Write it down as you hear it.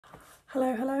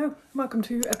Hello, welcome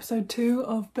to episode 2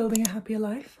 of Building a Happier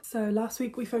Life. So last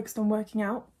week we focused on working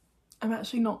out. I'm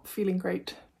actually not feeling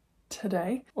great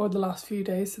today or the last few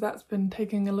days, so that's been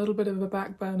taking a little bit of a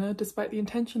back burner, despite the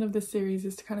intention of this series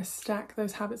is to kind of stack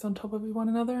those habits on top of one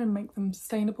another and make them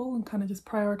sustainable and kind of just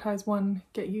prioritize one,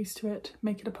 get used to it,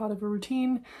 make it a part of a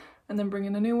routine, and then bring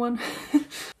in a new one.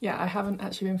 Yeah, I haven't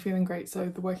actually been feeling great, so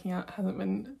the working out hasn't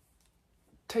been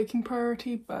taking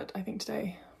priority, but I think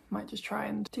today might just try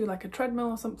and do like a treadmill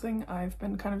or something. I've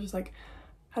been kind of just like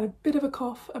had a bit of a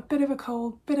cough, a bit of a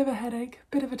cold, bit of a headache,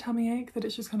 bit of a tummy ache, that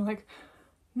it's just kind of like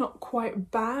not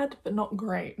quite bad but not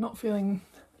great, not feeling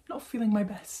my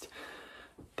best,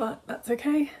 but that's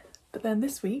okay. But then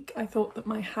this week I thought that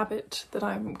my habit that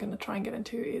I'm going to try and get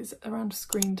into is around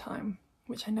screen time,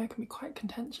 which I know can be quite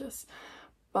contentious,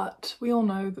 but we all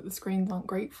know that the screens aren't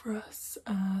great for us,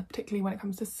 particularly when it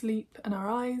comes to sleep and our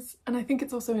eyes. And I think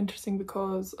it's also interesting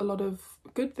because a lot of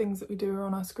good things that we do are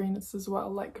on our screens as well,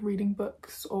 like reading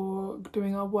books or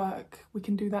doing our work. We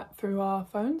can do that through our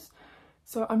phones.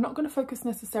 So I'm not going to focus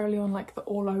necessarily on like the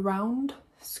all-around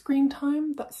screen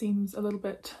time. That seems a little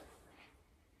bit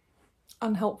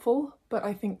unhelpful, but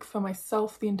I think for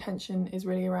myself the intention is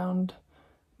really around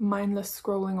mindless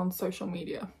scrolling on social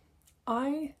media.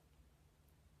 I,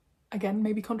 again,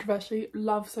 maybe controversially,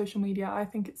 love social media. I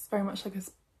think it's very much like a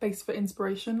space for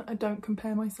inspiration. I don't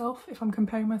compare myself. If I'm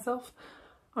comparing myself,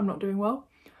 I'm not doing well.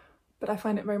 But I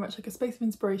find it very much like a space of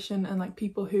inspiration and like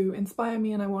people who inspire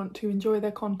me, and I want to enjoy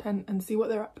their content and see what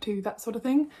they're up to, that sort of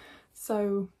thing.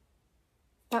 So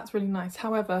that's really nice.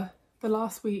 However, the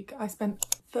last week I spent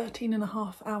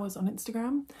 13.5 hours on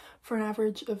Instagram for an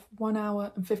average of 1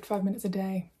 hour and 55 minutes a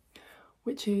day,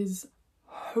 which is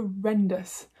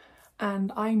horrendous.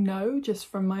 And I know just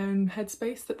from my own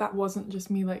headspace that that wasn't just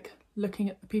me like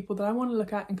looking at the people that I want to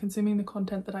look at and consuming the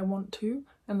content that I want to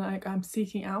and like I'm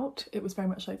seeking out. It was very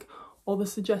much like all the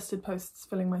suggested posts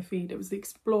filling my feed. It was the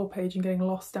explore page and getting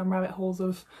lost down rabbit holes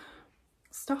of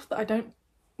stuff that I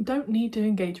don't need to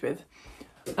engage with,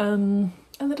 and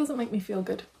that doesn't make me feel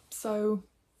good. So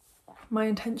my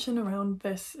intention around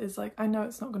this is like, I know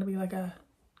it's not going to be like a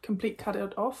complete cut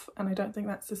it off, and I don't think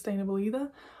that's sustainable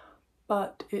either,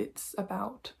 but it's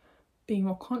about being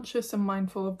more conscious and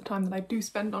mindful of the time that I do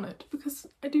spend on it, because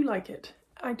I do like it.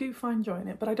 I do find joy in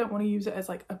it, but I don't want to use it as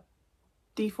like a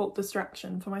default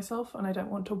distraction for myself, and I don't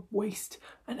want to waste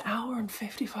 1 hour and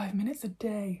 55 minutes a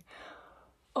day.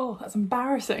 Oh, that's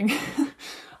embarrassing.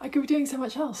 I could be doing so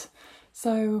much else.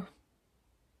 So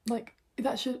like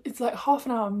it's like half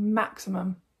an hour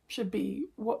maximum should be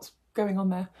what's going on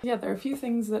there. Yeah, there are a few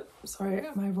things that, sorry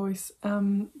my voice,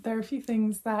 there are a few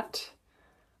things that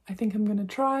I think I'm going to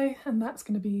try, and that's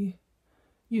going to be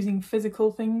using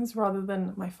physical things rather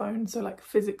than my phone. So like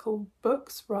physical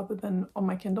books rather than on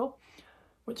my Kindle,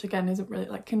 which again isn't really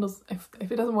like Kindle's, if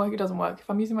it doesn't work, it doesn't work. If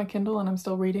I'm using my Kindle and I'm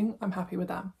still reading, I'm happy with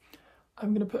that. I'm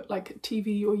going to put like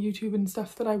TV or YouTube and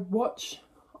stuff that I watch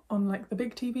on like the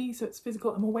big TV, so it's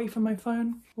physical. I'm away from my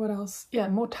phone. What else? Yeah,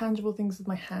 more tangible things with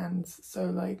my hands. So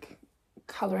like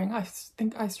colouring. I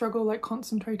think I struggle like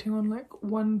concentrating on like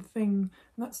one thing,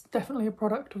 and that's definitely a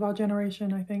product of our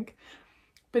generation, I think.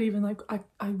 But even like I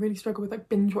really struggle with like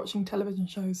binge watching television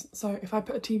shows. So if I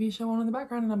put a TV show on in the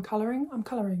background and I'm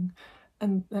colouring,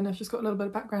 and then I've just got a little bit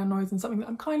of background noise and something that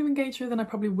I'm kind of engaged with, then I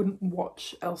probably wouldn't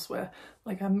watch elsewhere.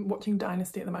 Like I'm watching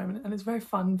Dynasty at the moment, and it's very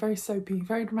fun, very soapy,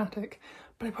 very dramatic,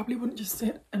 but I probably wouldn't just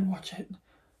sit and watch it.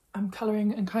 I'm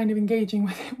colouring and kind of engaging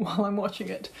with it while I'm watching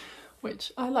it,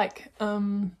 which I like.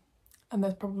 And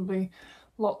there's probably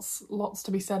lots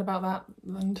to be said about that.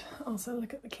 And also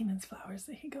look at the Keenan's flowers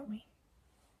that he got me.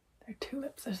 They're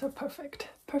tulips, they're so perfect.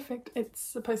 It's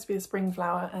supposed to be a spring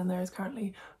flower, and there is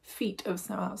currently feet of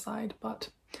snow outside, but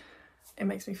it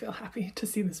makes me feel happy to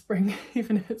see the spring,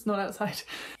 even if it's not outside.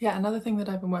 Yeah, another thing that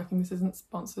I've been working, this isn't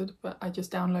sponsored, but I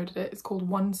just downloaded it. It's called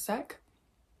 1 Sec.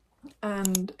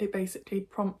 And it basically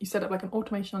you set up like an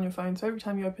automation on your phone, so every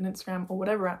time you open Instagram or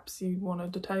whatever apps you want to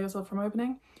deter yourself from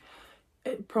opening,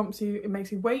 it prompts you, it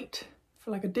makes you wait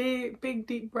for like a big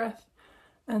deep breath,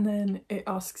 and then it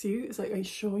asks you, it's like, are you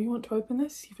sure you want to open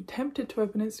this? You've attempted to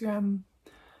open Instagram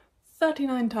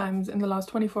 39 times in the last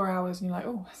 24 hours and you're like,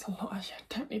 oh, that's a lot, actually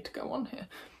I don't need to go on here.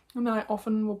 And then I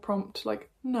often will prompt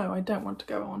like, no, I don't want to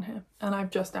go on here. And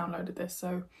I've just downloaded this,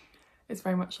 so it's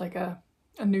very much like a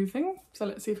new thing, so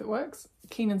let's see if it works.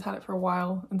 Keenan's had it for a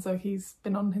while, and so he's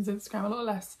been on his Instagram a lot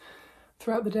less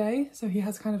throughout the day, so he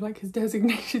has kind of like his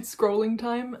designated scrolling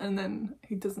time, and then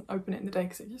he doesn't open it in the day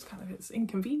because it just kind of is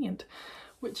inconvenient,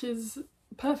 which is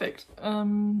perfect.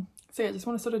 So yeah, I just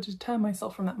want to sort of deter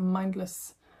myself from that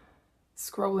mindless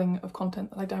scrolling of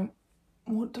content that I don't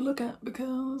want to look at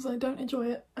because I don't enjoy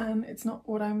it and it's not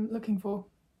what I'm looking for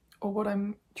or what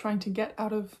I'm trying to get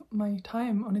out of my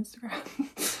time on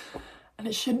Instagram. And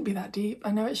it shouldn't be that deep.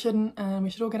 I know it shouldn't, and we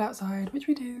should all get outside, which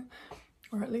we do,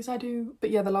 or at least I do.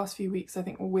 But yeah, the last few weeks, I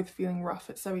think with feeling rough,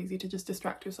 it's so easy to just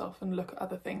distract yourself and look at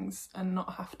other things and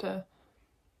not have to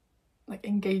like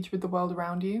engage with the world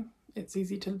around you. It's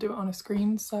easy to do it on a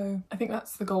screen. So I think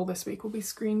that's the goal this week, will be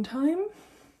screen time.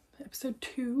 Episode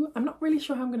 2. I'm not really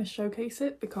sure how I'm going to showcase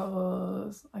it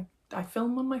because I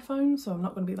film on my phone, so I'm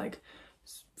not going to be like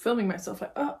filming myself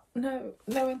like, oh no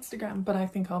Instagram, but I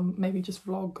think I'll maybe just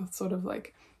vlog, sort of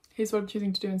like, here's what I'm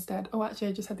choosing to do instead. Oh, actually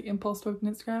I just had the impulse to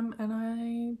open Instagram and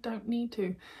I don't need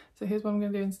to, so here's what I'm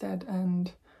going to do instead,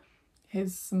 and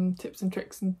here's some tips and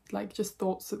tricks and like just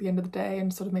thoughts at the end of the day,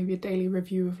 and sort of maybe a daily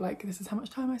review of like, this is how much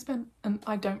time I spent. And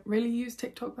I don't really use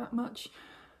TikTok that much.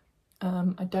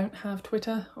 I don't have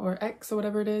Twitter or X or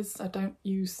whatever it is. I don't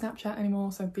use Snapchat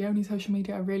anymore, so the only social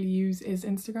media I really use is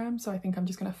Instagram, so I think I'm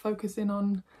just going to focus in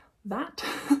on that.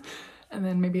 And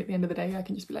then maybe at the end of the day I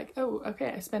can just be like, oh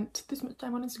okay, I spent this much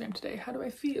time on Instagram today, how do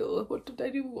I feel, what did I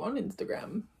do on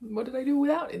Instagram, what did I do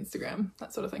without Instagram,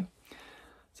 that sort of thing.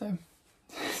 So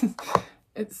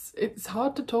it's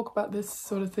hard to talk about this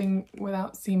sort of thing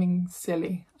without seeming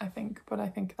silly, I think, but I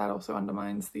think that also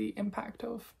undermines the impact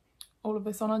of all of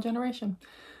this on our generation,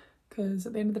 because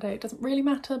at the end of the day it doesn't really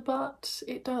matter, but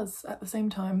it does at the same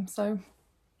time. So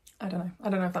I don't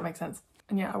know if that makes sense.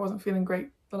 And yeah, I wasn't feeling great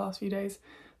the last few days,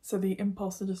 so the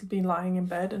impulse to just be lying in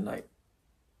bed and like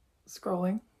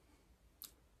scrolling,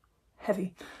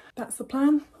 heavy. That's the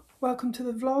plan. Welcome to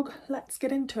the vlog, let's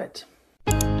get into it.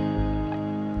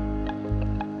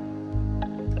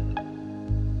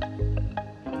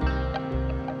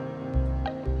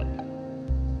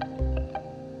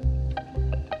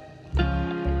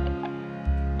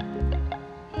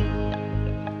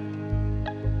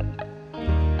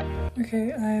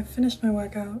 Okay, I've finished my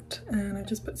workout and I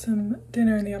just put some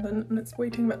dinner in the oven and it's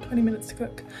waiting about 20 minutes to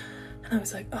cook. And I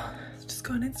was like, oh, let's just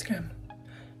go on Instagram.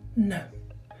 No.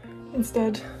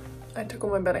 Instead, I took all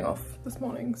my bedding off this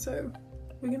morning, so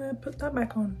we're gonna put that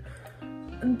back on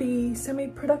and be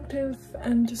semi-productive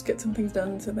and just get some things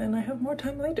done, so then I have more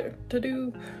time later to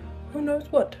do who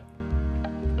knows what.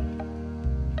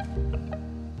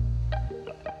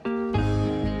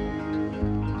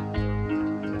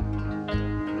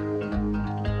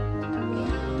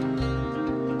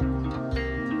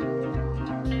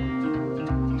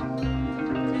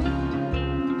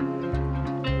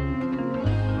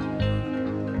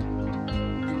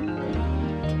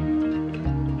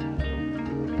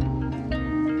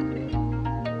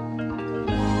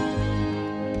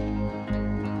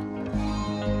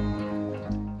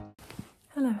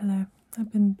 Hello.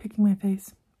 I've been picking my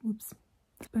face, whoops.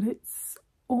 But it's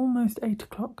almost 8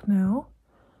 o'clock now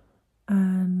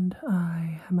and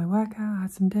I had my workout,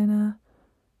 had some dinner,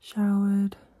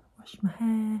 showered, washed my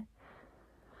hair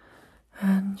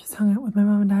and just hung out with my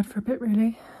mum and dad for a bit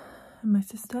really, and my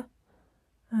sister,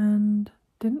 and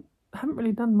haven't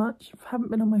really done much,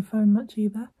 haven't been on my phone much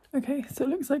either. Okay, so it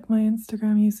looks like my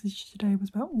Instagram usage today was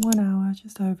about 1 hour,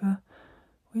 just over,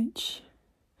 which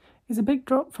is a big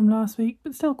drop from last week,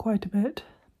 but still quite a bit.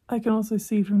 I can also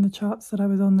see from the charts that I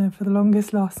was on there for the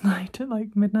longest last night at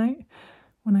like midnight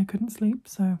when I couldn't sleep,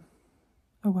 so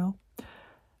oh well.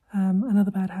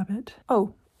 Another bad habit.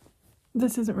 Oh,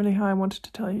 this isn't really how I wanted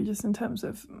to tell you, just in terms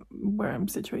of where I'm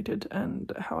situated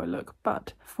and how I look,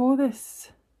 but for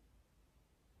this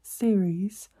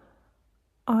series,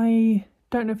 I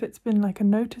don't know if it's been like a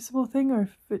noticeable thing or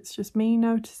if it's just me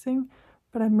noticing,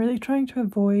 but I'm really trying to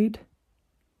avoid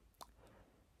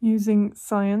using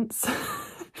science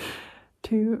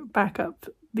to back up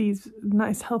these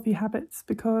nice healthy habits,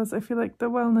 because I feel like the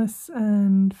wellness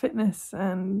and fitness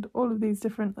and all of these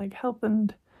different like health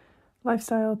and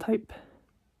lifestyle type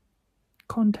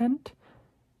content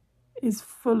is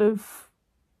full of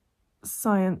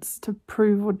science to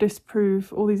prove or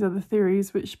disprove all these other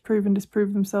theories which prove and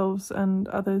disprove themselves and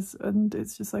others, and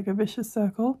it's just like a vicious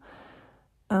circle.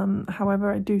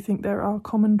 However, I do think there are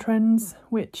common trends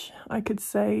which I could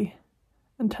say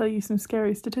and tell you some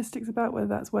scary statistics about, whether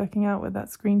that's working out, whether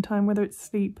that's screen time, whether it's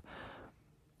sleep,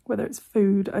 whether it's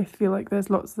food. I feel like there's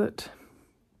lots that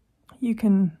you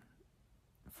can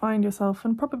find yourself,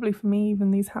 and probably for me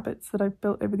even these habits that I've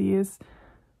built over the years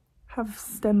have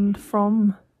stemmed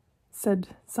from said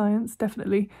science,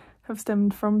 definitely have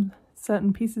stemmed from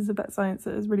certain pieces of that science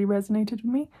that has really resonated with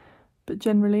me. But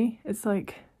generally it's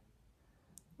like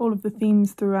all of the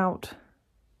themes throughout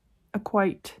are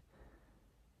quite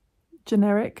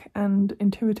generic and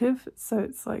intuitive, so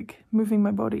it's like moving my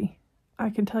body. I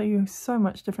can tell you so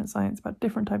much different science about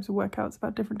different types of workouts,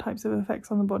 about different types of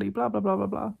effects on the body, blah, blah, blah, blah,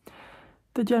 blah.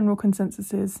 The general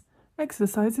consensus is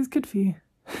exercise is good for you.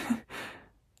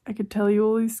 I could tell you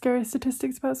all these scary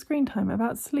statistics about screen time,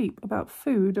 about sleep, about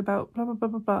food, about blah, blah, blah,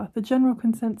 blah, blah. The general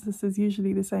consensus is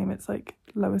usually the same. It's like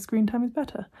lower screen time is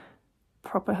better.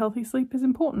 Proper healthy sleep is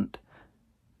important.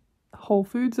 Whole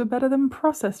foods are better than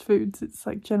processed foods. It's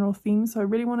like general themes. So I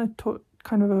really want to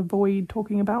kind of avoid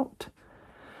talking about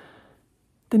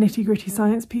the nitty-gritty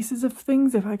science pieces of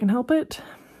things if I can help it,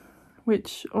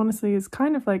 which honestly is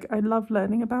kind of like, I love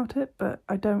learning about it, but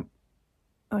I don't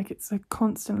like, it's a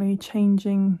constantly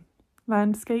changing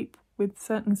landscape with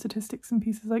certain statistics and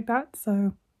pieces like that,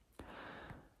 so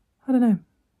I don't know.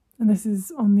 And this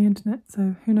is on the internet,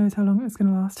 so who knows how long it's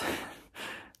going to last.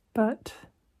 But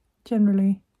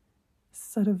generally,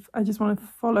 sort of, I just want to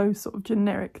follow sort of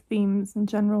generic themes and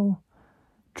general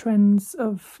trends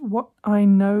of what I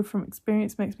know from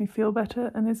experience makes me feel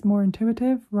better and is more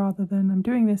intuitive, rather than I'm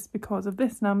doing this because of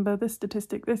this number, this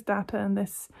statistic, this data, and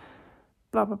this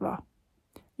blah, blah, blah.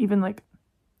 Even like,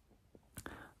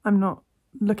 I'm not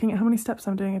looking at how many steps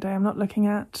I'm doing a day. I'm not looking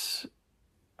at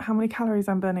how many calories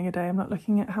I'm burning a day. I'm not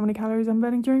looking at how many calories I'm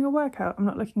burning during a workout. I'm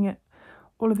not looking at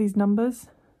all of these numbers.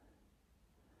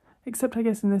 Except I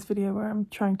guess in this video where I'm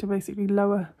trying to basically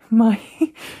lower my...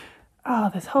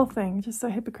 this whole thing, just so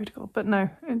hypocritical. But no,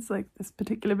 it's like this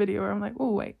particular video where I'm like,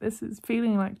 oh wait, this is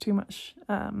feeling like too much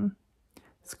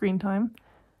screen time.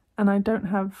 And I don't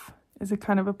have... is a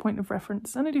kind of a point of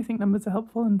reference, and I do think numbers are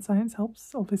helpful and science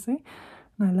helps, obviously,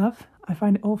 and I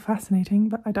find it all fascinating,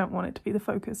 but I don't want it to be the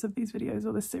focus of these videos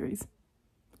or this series.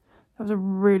 That was a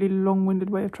really long-winded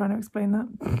way of trying to explain that.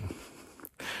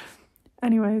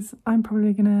 Anyways, I'm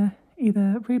probably gonna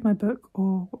either read my book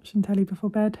or watch some telly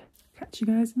before bed. Catch you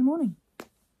guys in the morning.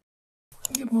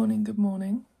 Good morning, good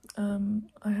morning.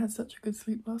 I had such a good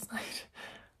sleep last night,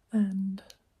 and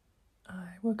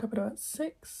I woke up at about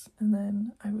 6, and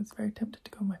then I was very tempted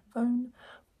to go on my phone,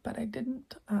 but I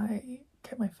didn't. I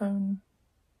kept my phone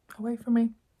away from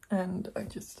me, and I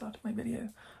just started my day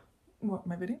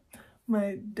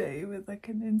with like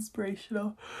an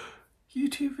inspirational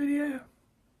YouTube video.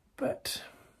 But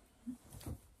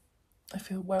I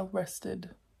feel well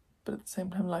rested, but at the same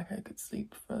time like I could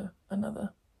sleep for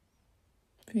another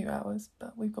few hours,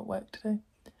 but we've got work today.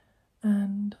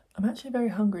 And I'm actually very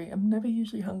hungry. I'm never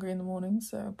usually hungry in the morning,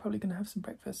 so I'm probably going to have some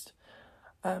breakfast.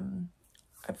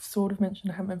 I've sort of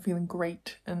mentioned I haven't been feeling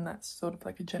great, and that's sort of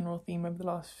like a general theme over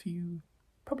the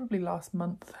probably last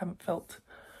month, haven't felt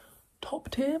top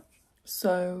tier.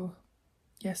 So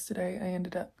yesterday I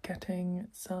ended up getting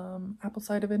some apple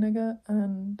cider vinegar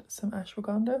and some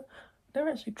ashwagandha. I've never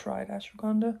actually tried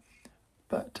ashwagandha,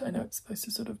 but I know it's supposed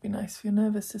to sort of be nice for your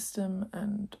nervous system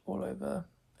and all over.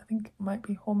 I think it might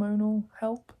be hormonal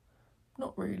help.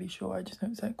 Not really sure. I just know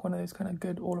it's like one of those kind of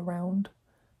good all-around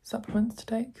supplements to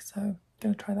take. So I'm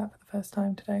going to try that for the first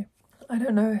time today. I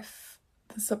don't know if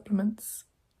the supplements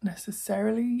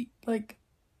necessarily like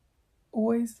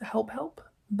always help.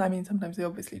 I mean, sometimes they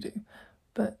obviously do.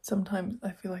 But sometimes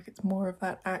I feel like it's more of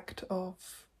that act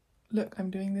of, look, I'm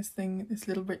doing this thing, this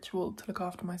little ritual to look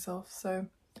after myself. So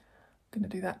I'm going to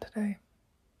do that today.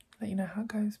 Let you know how it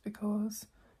goes, because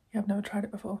I've never tried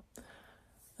it before.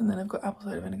 And then I've got apple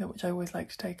cider vinegar, which I always like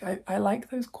to take. I like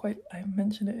those quite... I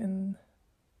mentioned it in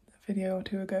a video or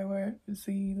two ago where it was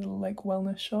the little like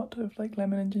wellness shot of like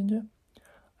lemon and ginger.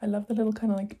 I love the little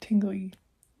kind of like tingly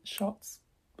shots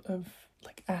of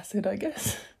like acid, I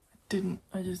guess.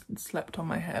 I just slept on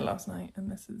my hair last night,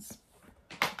 and this is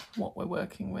what we're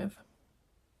working with.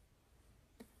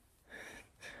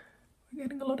 We're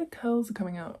getting a lot of curls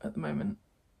coming out at the moment,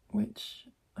 which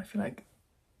I feel like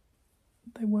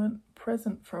they weren't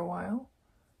present for a while,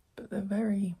 but they're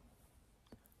very...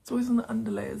 It's always on the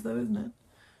underlayers though, isn't it?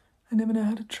 I never know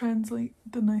how to translate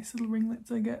the nice little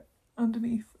ringlets I get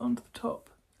underneath onto the top.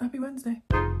 Happy Wednesday.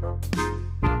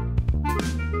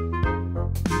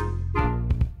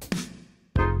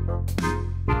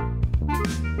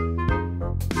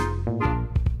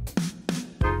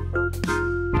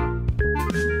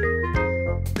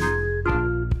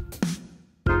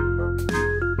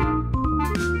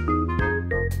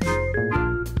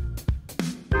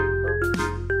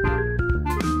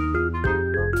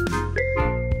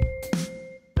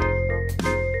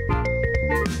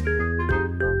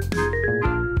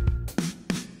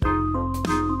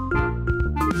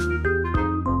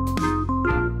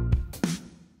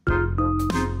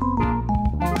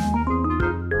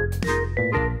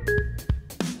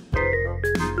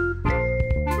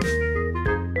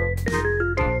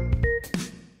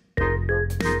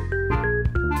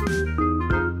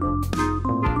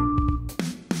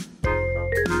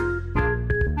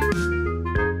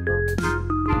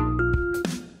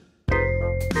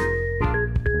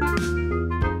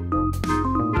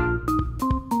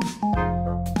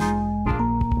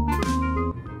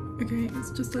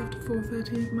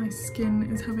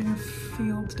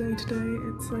 cold day today.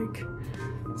 It's like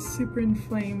super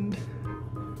inflamed.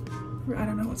 I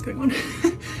don't know what's going on.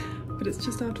 But it's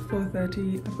just after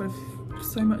 4:30. I've got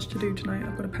so much to do tonight.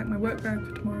 I've got to pack my work bag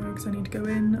for tomorrow because I need to go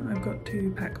in. I've got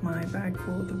to pack my bag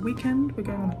for the weekend. We're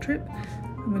going on a trip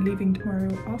and we're leaving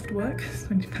tomorrow after work, so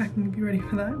I need to pack and be ready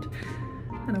for that.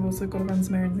 And I've also got to run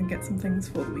some errands and get some things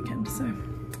for the weekend, so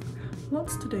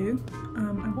lots to do.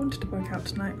 I wanted to work out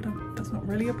tonight, but that's not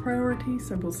really a priority,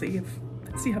 so we'll see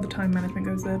how the time management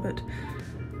goes there. But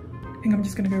I think I'm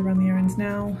just going to go run the errands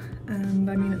now,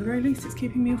 and I mean, at the very least it's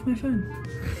keeping me off my phone.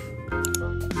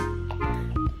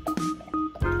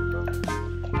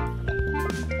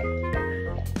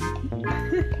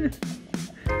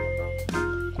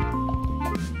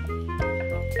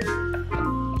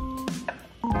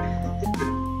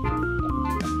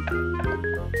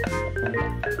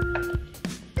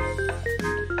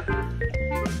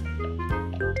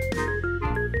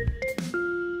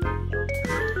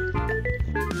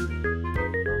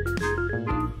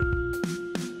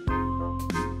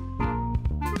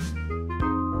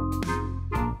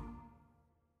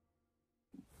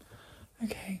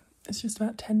 Okay, it's just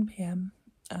about 10 p.m,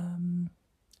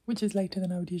 which is later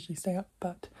than I would usually stay up,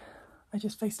 but I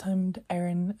just FaceTimed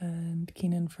Erin and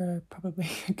Keenan for probably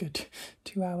a good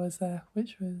 2 hours there,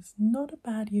 which was not a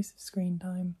bad use of screen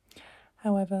time.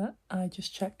 However, I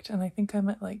just checked and I think I'm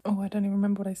at like, oh, I don't even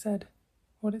remember what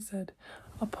it said.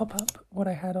 I'll pop up what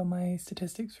I had on my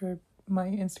statistics for my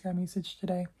Instagram usage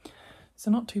today. So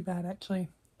not too bad actually,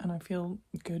 and I feel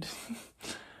good.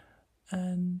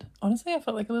 And honestly, I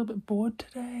felt like a little bit bored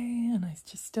today, and I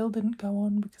just still didn't go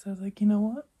on because I was like, you know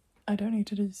what? I don't need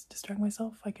to just distract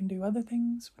myself. I can do other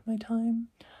things with my time.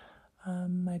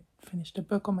 I finished a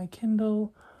book on my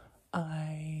Kindle.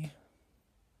 I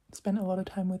spent a lot of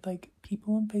time with like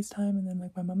people on FaceTime, and then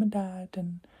like my mum and dad,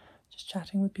 and just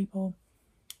chatting with people.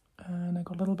 And I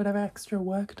got a little bit of extra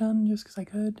work done just because I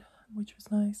could, which was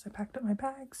nice. I packed up my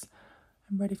bags.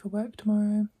 I'm ready for work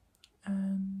tomorrow,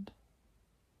 and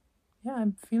yeah,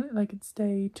 I'm feeling like it's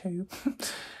day 2,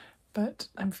 but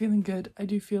I'm feeling good. I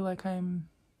do feel like I'm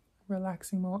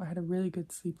relaxing more. I had a really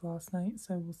good sleep last night,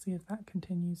 so we'll see if that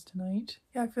continues tonight.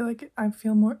 Yeah, I feel like I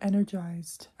feel more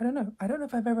energized. I don't know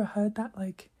if I've ever heard that,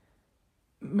 like,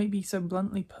 maybe so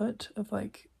bluntly put, of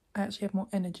like, I actually have more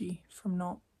energy from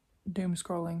not doom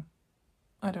scrolling.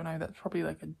 I don't know, that's probably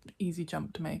like an easy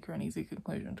jump to make or an easy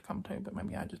conclusion to come to, but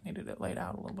maybe I just needed it laid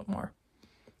out a little bit more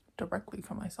directly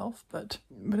for myself. But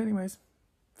anyways,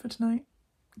 for tonight,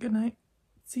 good night,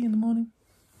 see you in the morning.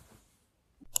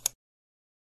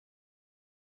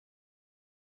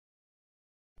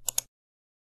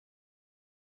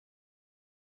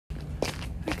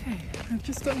 Okay, I've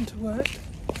just gotten to work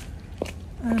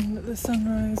and the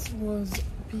sunrise was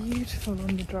beautiful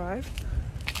on the drive,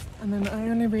 and then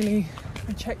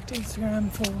I checked Instagram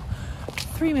for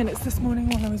 3 minutes this morning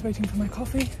while I was waiting for my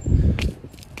coffee,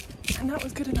 and that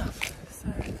was good enough. So,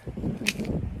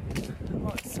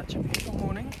 well, it's such a beautiful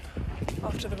morning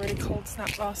after the really cold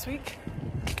snap last week.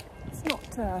 It's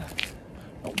not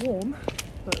warm,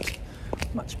 but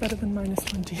much better than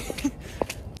 -20.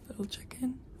 Little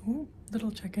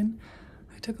check-in.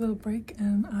 I took a little break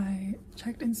and I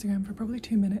checked Instagram for probably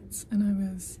 2 minutes, and I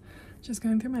was just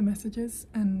going through my messages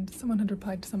and someone had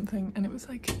replied to something, and it was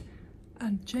like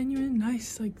a genuine,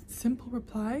 nice, like simple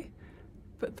reply,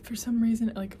 but for some reason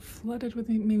it like flooded with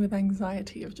me with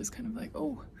anxiety of just kind of like,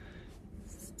 oh,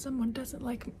 someone doesn't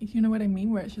like me, you know what I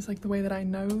mean, where it's just like the way that I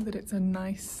know that it's a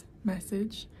nice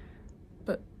message,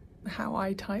 but how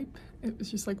I type, it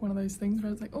was just like one of those things where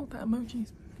I was like, oh, that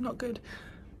emoji's not good.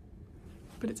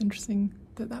 But it's interesting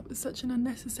that that was such an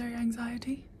unnecessary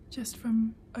anxiety just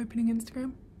from opening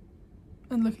Instagram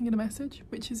and looking at a message,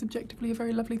 which is objectively a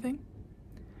very lovely thing.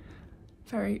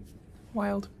 Very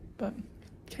wild, but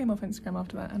came off Instagram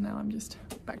after that, and now I'm just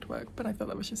back to work. But I thought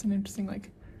that was just an interesting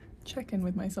like check-in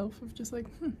with myself of just like,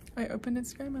 I opened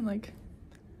Instagram and like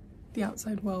the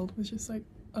outside world was just like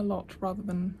a lot rather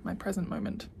than my present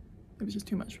moment. It was just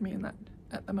too much for me in that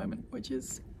at the moment, which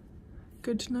is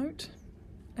good to note,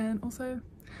 and also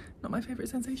not my favourite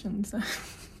sensation, so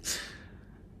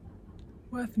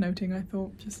worth noting, I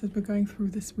thought, just as we're going through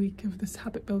this week of this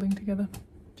habit building together.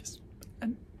 Just a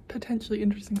potentially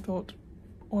interesting thought,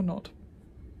 or not.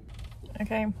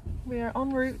 Okay, we are en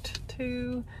route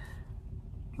to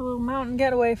a little mountain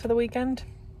getaway for the weekend.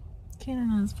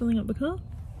 Keenan is filling up the car,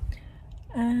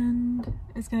 and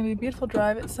it's going to be a beautiful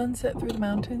drive at sunset through the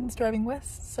mountains, driving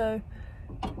west, so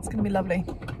it's going to be lovely.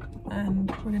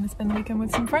 And we're going to spend the weekend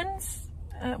with some friends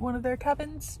at one of their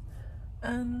cabins,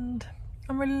 and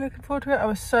I'm really looking forward to it. I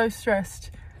was so stressed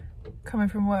coming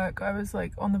from work, I was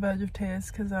like on the verge of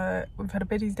tears because we've had a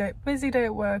busy day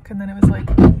at work, and then it was like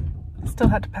still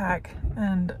had to pack,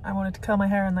 and I wanted to curl my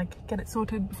hair and like get it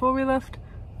sorted before we left.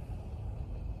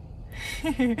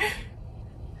 I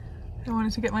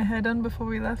wanted to get my hair done before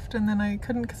we left, and then I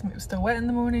couldn't because it was still wet in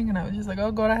the morning, and I was just like,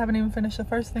 oh god, I haven't even finished the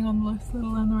first thing on the list, let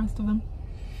alone the rest of them.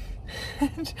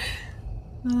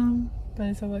 But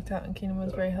it's all worked out, and Keenan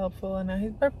was very helpful, and now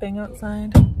he's burping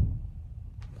outside.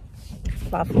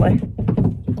 Lovely.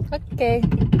 Okay.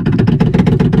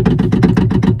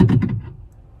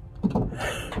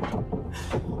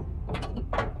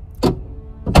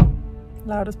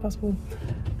 Loud as possible.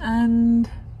 And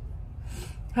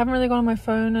I haven't really gone on my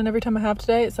phone, and every time I have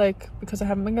today, it's like, because I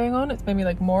haven't been going on, it's made me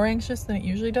like more anxious than it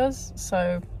usually does.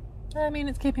 So, I mean,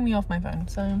 it's keeping me off my phone.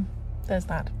 So, there's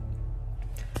that.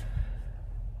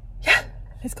 Yeah,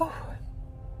 let's go.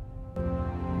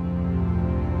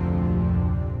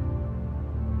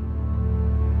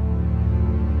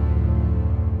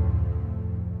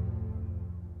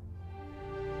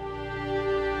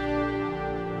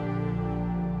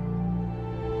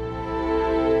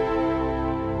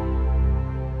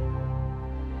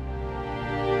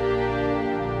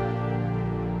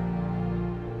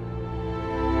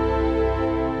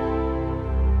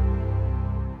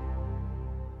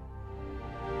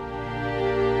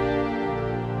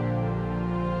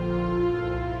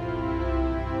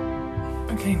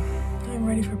 Okay, I'm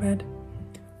ready for bed.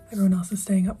 Everyone else is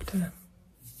staying up to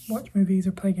watch movies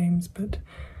or play games, but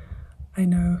I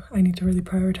know I need to really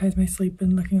prioritize my sleep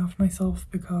and looking after myself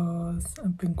because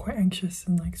I've been quite anxious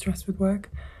and like stressed with work.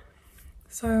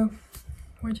 So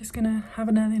we're just gonna have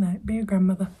an early night, be a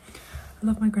grandmother. I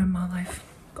love my grandma life.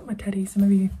 Got my teddy, so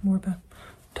maybe more of a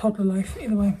toddler life.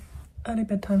 Either way, early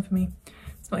bedtime for me.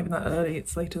 It's not even that early,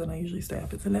 it's later than I usually stay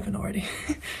up. It's 11 already.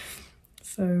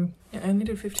 So yeah, I only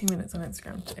did 15 minutes on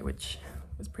Instagram today, which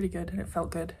was pretty good, and it felt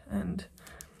good, and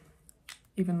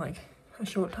even like a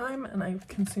short time, and I've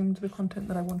consumed the content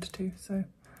that I wanted to, so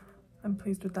I'm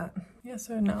pleased with that. Yeah,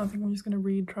 so now I think I'm just going to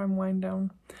read, try and wind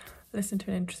down, listen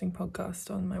to an interesting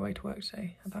podcast on my way to work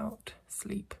today about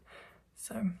sleep.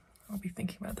 So I'll be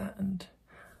thinking about that, and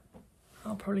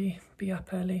I'll probably be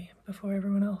up early before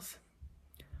everyone else,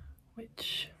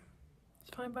 which is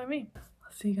fine by me.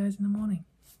 I'll see you guys in the morning.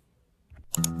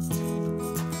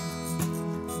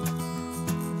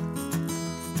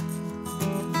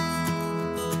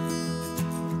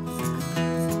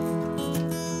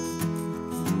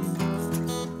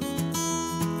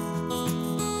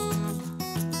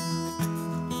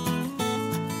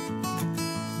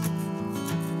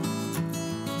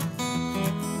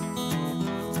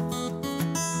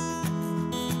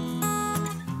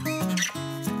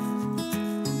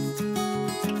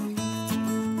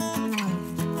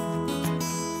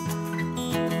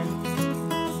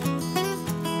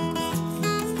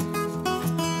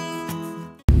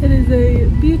 It is a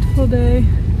beautiful day,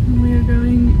 and we are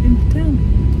going into town.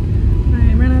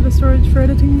 I ran out of storage for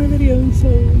editing my videos, so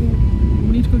we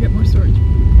need to go get more storage,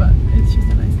 but it's just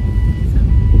a nice day.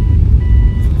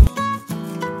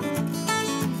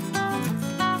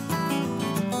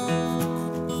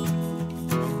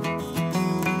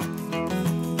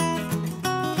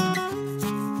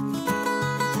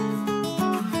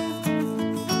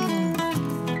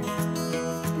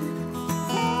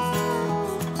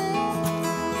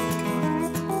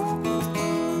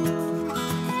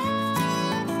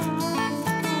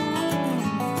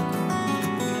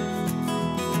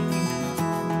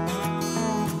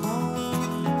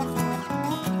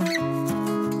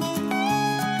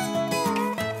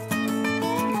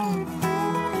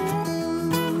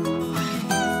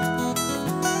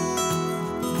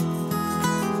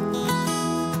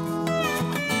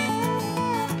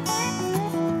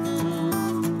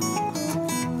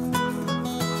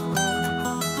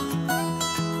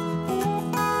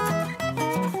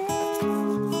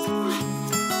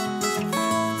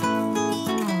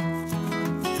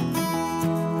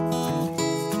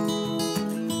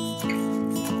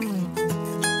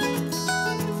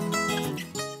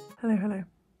 Hello.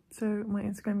 So my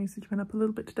Instagram usage went up a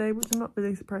little bit today, which I'm not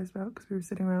really surprised about because we were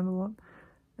sitting around a lot,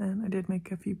 and I did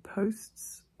make a few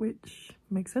posts, which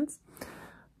makes sense.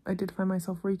 I did find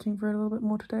myself reaching for it a little bit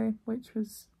more today, which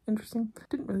was interesting.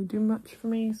 Didn't really do much for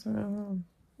me, so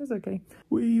it was okay.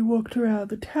 We walked around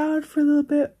the town for a little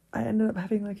bit. I ended up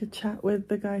having like a chat with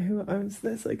the guy who owns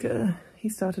this, he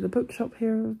started a bookshop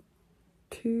here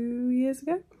 2 years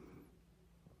ago,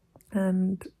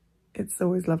 and it's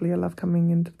always lovely. I love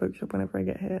coming into the bookshop whenever I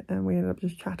get here, and we ended up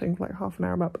just chatting for like half an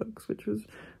hour about books, which was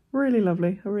really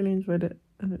lovely. I really enjoyed it,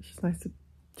 and it's just nice to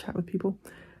chat with people.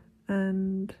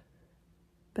 And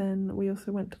Then we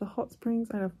also went to the hot springs.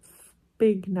 I had a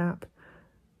big nap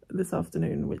this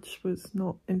afternoon, which was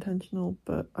not intentional,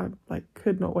 but I like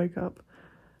could not wake up,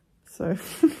 so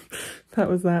that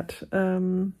was that.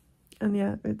 And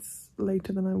yeah, it's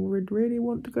later than I would really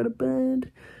want to go to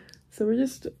bed, so we're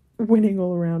just winning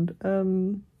all around.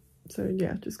 So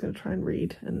yeah, just gonna try and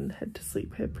read and head to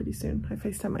sleep here pretty soon. I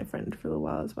FaceTime my friend for a little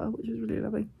while as well, which is really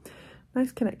lovely.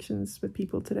 Nice connections with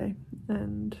people today,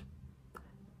 and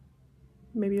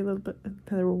maybe a little bit,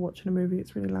 they're all watching a movie,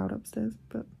 it's really loud upstairs,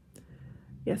 but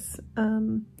yes,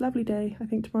 lovely day. I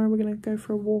think tomorrow we're going to go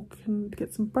for a walk and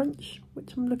get some brunch,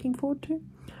 which I'm looking forward to.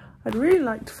 I'd really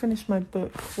like to finish my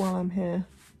book while I'm here.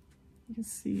 You can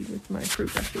see with my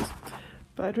fruit brushes,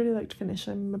 but I'd really like to finish.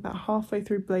 I'm about halfway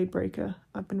through Blade Breaker.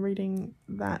 I've been reading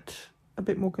that a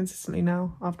bit more consistently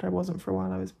now, after I wasn't for a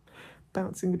while. I was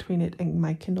bouncing between it and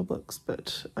my Kindle books,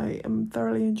 but I am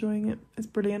thoroughly enjoying it. It's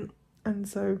brilliant, and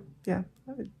so yeah,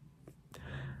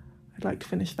 I'd like to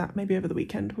finish that. Maybe over the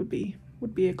weekend would be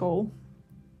a goal,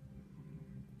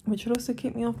 which would also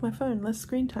keep me off my phone, less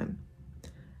screen time,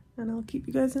 and I'll keep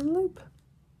you guys in the loop.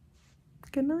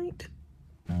 Good night.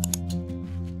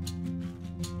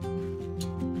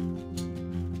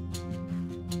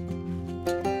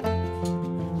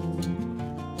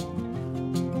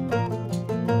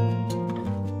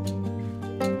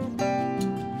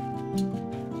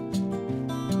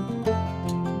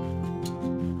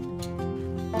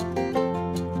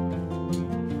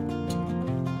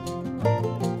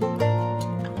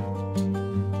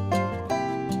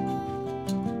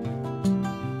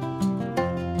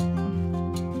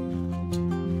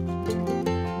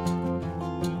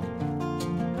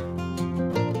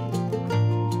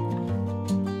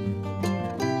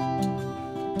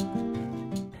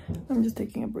 I'm just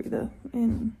taking a breather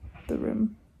in the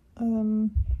room.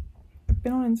 I've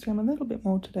been on Instagram a little bit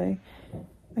more today.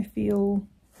 I feel,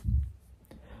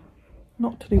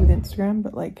 not to do with Instagram,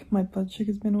 but like my blood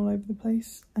sugar's been all over the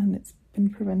place, and it's been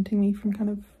preventing me from kind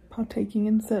of partaking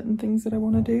in certain things that I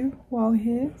want to do while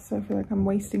here. So I feel like I'm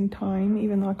wasting time,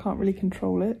 even though I can't really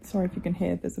control it. Sorry if you can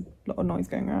hear, there's a lot of noise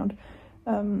going around.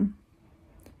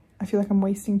 I feel like I'm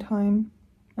wasting time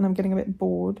and I'm getting a bit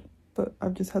bored, but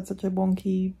I've just had such a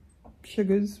wonky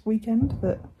sugars weekend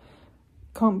that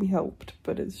can't be helped,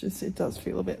 but it's just, it does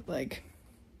feel a bit like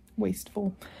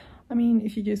wasteful. I mean,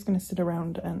 if you're just going to sit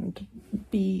around and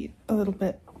be a little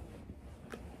bit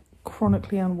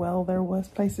chronically unwell, there are worse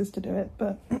places to do it,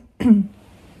 but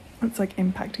it's like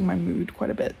impacting my mood quite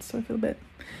a bit, so I feel a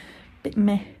bit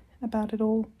meh about it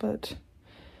all. But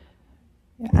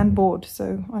yeah, and bored,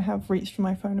 so I have reached for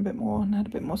my phone a bit more and had a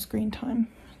bit more screen time,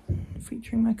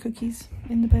 featuring my cookies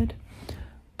in the bed.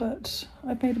 But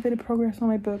I've made a bit of progress on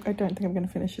my book. I don't think I'm going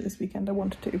to finish it this weekend. I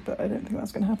wanted to, but I don't think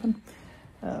that's going to happen.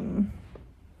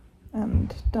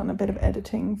 And done a bit of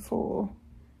editing for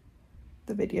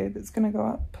the video that's going to go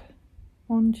up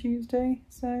on Tuesday.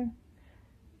 So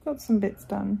got some bits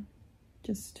done.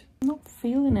 Just not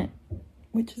feeling it,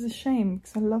 which is a shame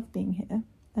because I love being here.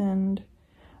 And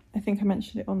I think I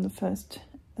mentioned it on the first,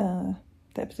 the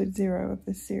episode 0 of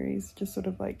this series, just sort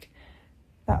of like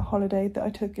that holiday that I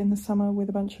took in the summer with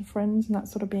a bunch of friends, and that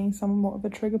sort of being somewhat of a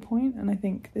trigger point. And I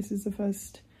think this is the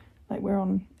first, like,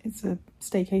 it's a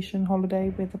staycation holiday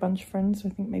with a bunch of friends, so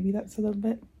I think maybe that's a little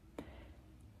bit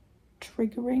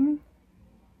triggering,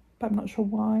 but I'm not sure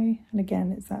why. And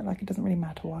again, it's that, like, it doesn't really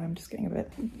matter why, I'm just getting a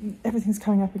bit, everything's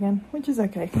coming up again, which is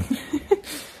okay.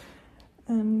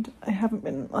 And I haven't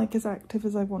been like as active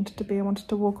as I wanted to be. I wanted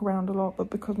to walk around a lot, but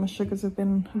because my sugars have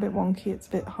been a bit wonky, it's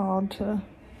a bit hard to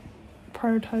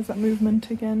prioritize that movement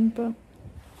again. But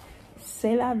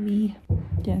c'est la vie.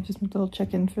 Yeah, just a little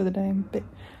check-in for the day. I'm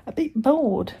a bit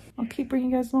bored. I'll keep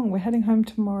bringing you guys along. We're heading home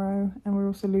tomorrow, and we're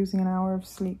also losing an hour of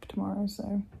sleep tomorrow,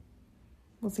 so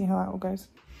we'll see how that all goes.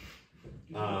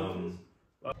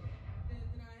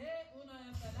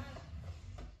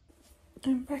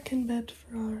 I'm back in bed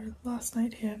for our last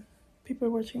night here. People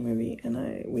are watching a movie,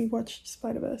 and we watched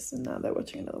Spider-Verse, and now they're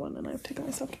watching another one, and I've taken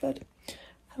myself to bed.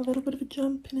 Had a little bit of a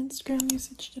jump in Instagram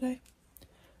usage today,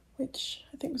 which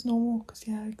I think was normal, because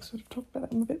yeah, I sort of talked about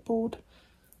it, I'm a bit bored.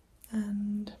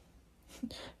 And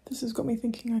this has got me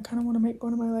thinking I kind of want to make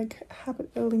one of my like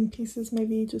habit building pieces,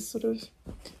 maybe just sort of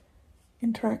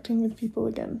interacting with people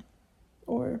again,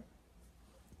 or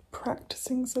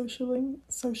practicing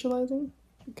socializing,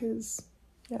 because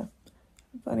yeah,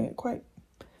 I'm finding it quite,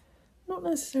 not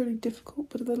necessarily difficult,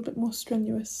 but a little bit more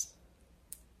strenuous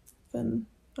than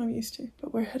I'm used to.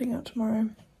 But we're heading out tomorrow.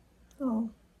 I'll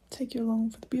take you along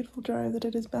for the beautiful drive that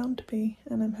it is bound to be,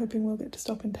 and I'm hoping we'll get to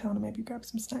stop in town and maybe grab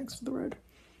some snacks for the road.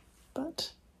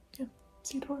 But yeah,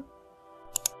 see you tomorrow.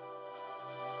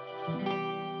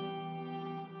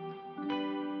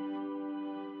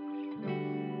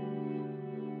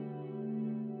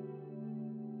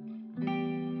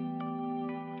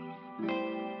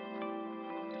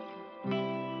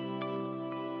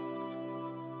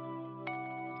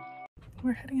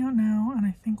 we're heading out now, and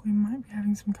I think we might be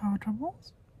having some car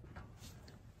troubles.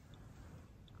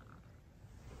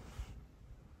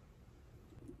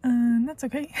 And that's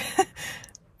okay.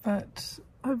 But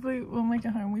hopefully we'll make it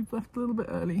home. We've left a little bit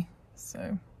early,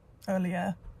 so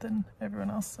earlier than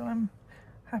everyone else, so I'm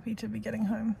happy to be getting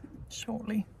home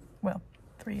shortly. Well,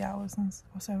 3 hours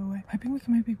or so away. Hoping we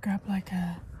can maybe grab like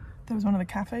there was one of the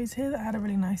cafes here that had a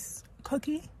really nice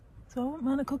cookie, so I wouldn't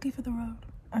mind a cookie for the road.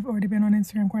 I've already been on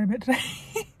Instagram quite a bit today.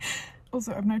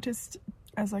 Also, I've noticed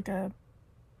as like a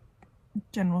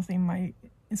general theme, my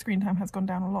screen time has gone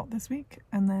down a lot this week,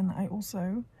 and then I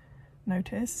also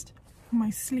noticed my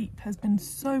sleep has been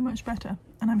so much better,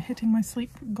 and I'm hitting my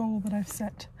sleep goal that I've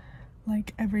set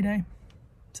like every day.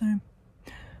 So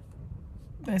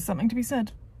there's something to be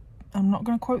said. I'm not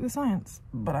going to quote the science,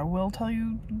 but I will tell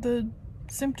you the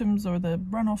symptoms or the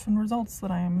runoff and results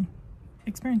that I am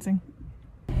experiencing.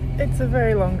 It's a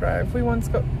very long drive. We once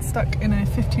got stuck in a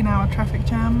 15-hour traffic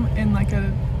jam in like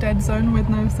a dead zone with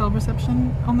no cell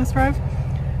reception on this drive.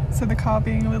 So the car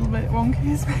being a little bit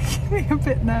wonky is making me a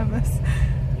bit nervous.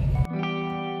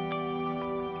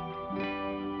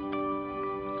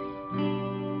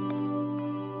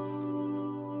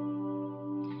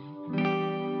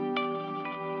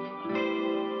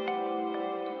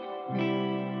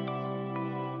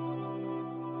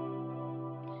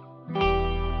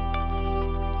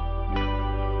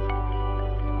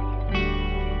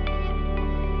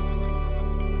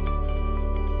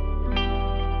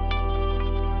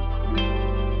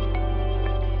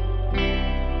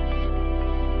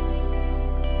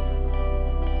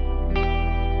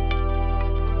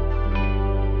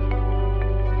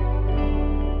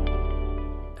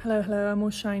 Hello, I'm all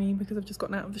shiny because I've just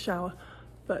gotten out of the shower,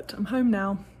 but I'm home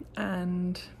now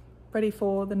and ready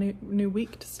for the new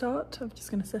week to start. I'm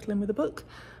just going to settle in with a book.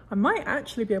 I might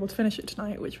actually be able to finish it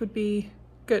tonight, which would be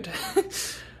good.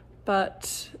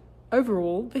 But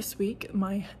overall, this week,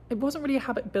 it wasn't really a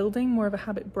habit building, more of a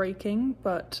habit breaking,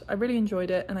 but I really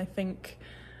enjoyed it, and I think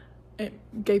it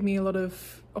gave me a lot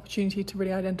of opportunity to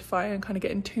really identify and kind of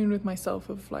get in tune with myself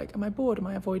of like, am I bored? Am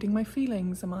I avoiding my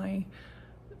feelings? Am I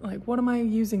like, what am I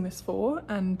using this for?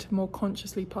 And to more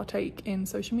consciously partake in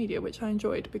social media, which I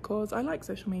enjoyed because I like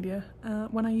social media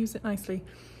when I use it nicely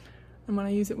and when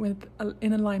I use it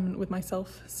in alignment with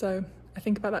myself. So I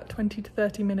think about that 20 to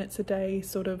 30 minutes a day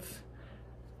sort of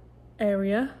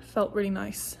area felt really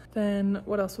nice. Then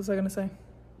what else was I going to say?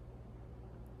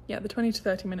 Yeah, the 20 to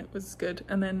 30 minute was good.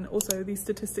 And then also these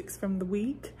statistics from the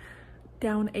week,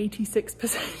 down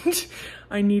 86%.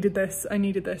 I needed this.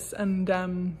 And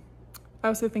I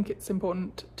also think it's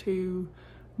important to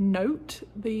note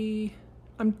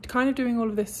I'm kind of doing all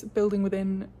of this building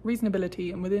within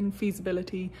reasonability and within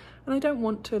feasibility, and I don't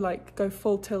want to like go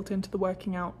full tilt into the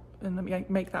working out and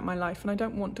make that my life, and I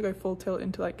don't want to go full tilt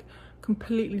into like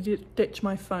completely ditch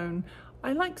my phone.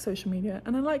 I like social media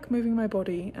and I like moving my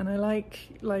body, and I like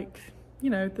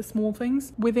you know, the small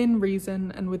things within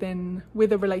reason and with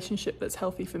a relationship that's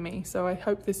healthy for me. So I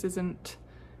hope this isn't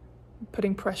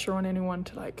putting pressure on anyone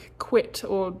to like quit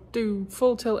or do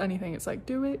full tilt anything. It's like,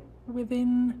 do it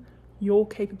within your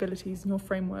capabilities and your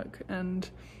framework, and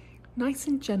nice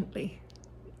and gently.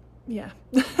 Yeah.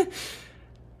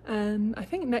 And I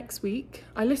think next week,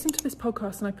 I listened to this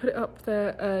podcast and I put it up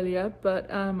there earlier,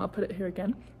 but I'll put it here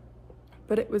again.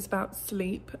 But it was about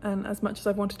sleep, and as much as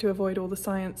I've wanted to avoid all the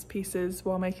science pieces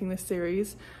while making this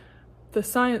series, the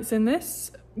science in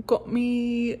this got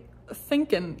me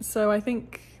thinking. So I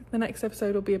think the next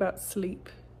episode will be about sleep,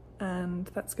 and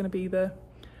that's going to be the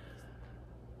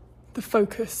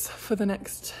focus for the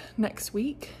next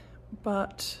week.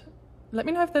 But let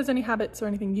me know if there's any habits or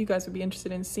anything you guys would be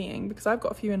interested in seeing, because I've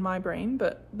got a few in my brain,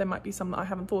 but there might be some that I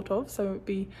haven't thought of, so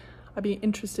I'd be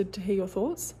interested to hear your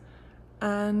thoughts.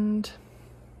 And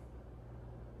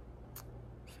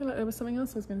I feel like there was something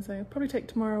else I was going to say. I'll probably take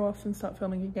tomorrow off and start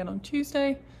filming again on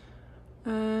Tuesday.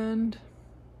 And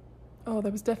oh,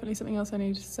 there was definitely something else I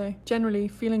needed to say. Generally,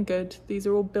 feeling good. These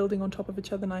are all building on top of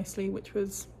each other nicely, which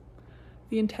was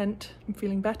the intent. I'm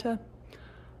feeling better.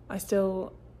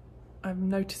 I'm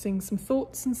noticing some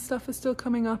thoughts and stuff are still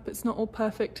coming up. It's not all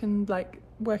perfect, and like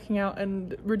working out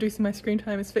and reducing my screen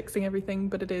time is fixing everything,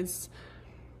 but it is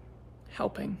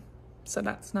helping. So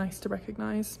that's nice to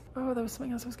recognize. Oh, there was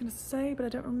something else I was going to say, but I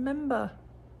don't remember.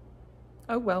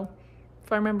 Oh well,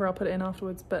 if I remember, I'll put it in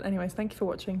afterwards. But anyways, thank you for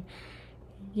watching.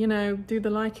 You know, do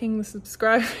the liking, the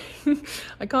subscribing.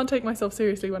 I can't take myself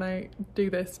seriously when I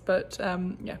do this, but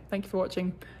yeah, thank you for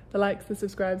watching. The likes, the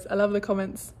subscribes. I love the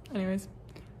comments. Anyways,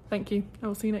 thank you. I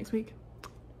will see you next week.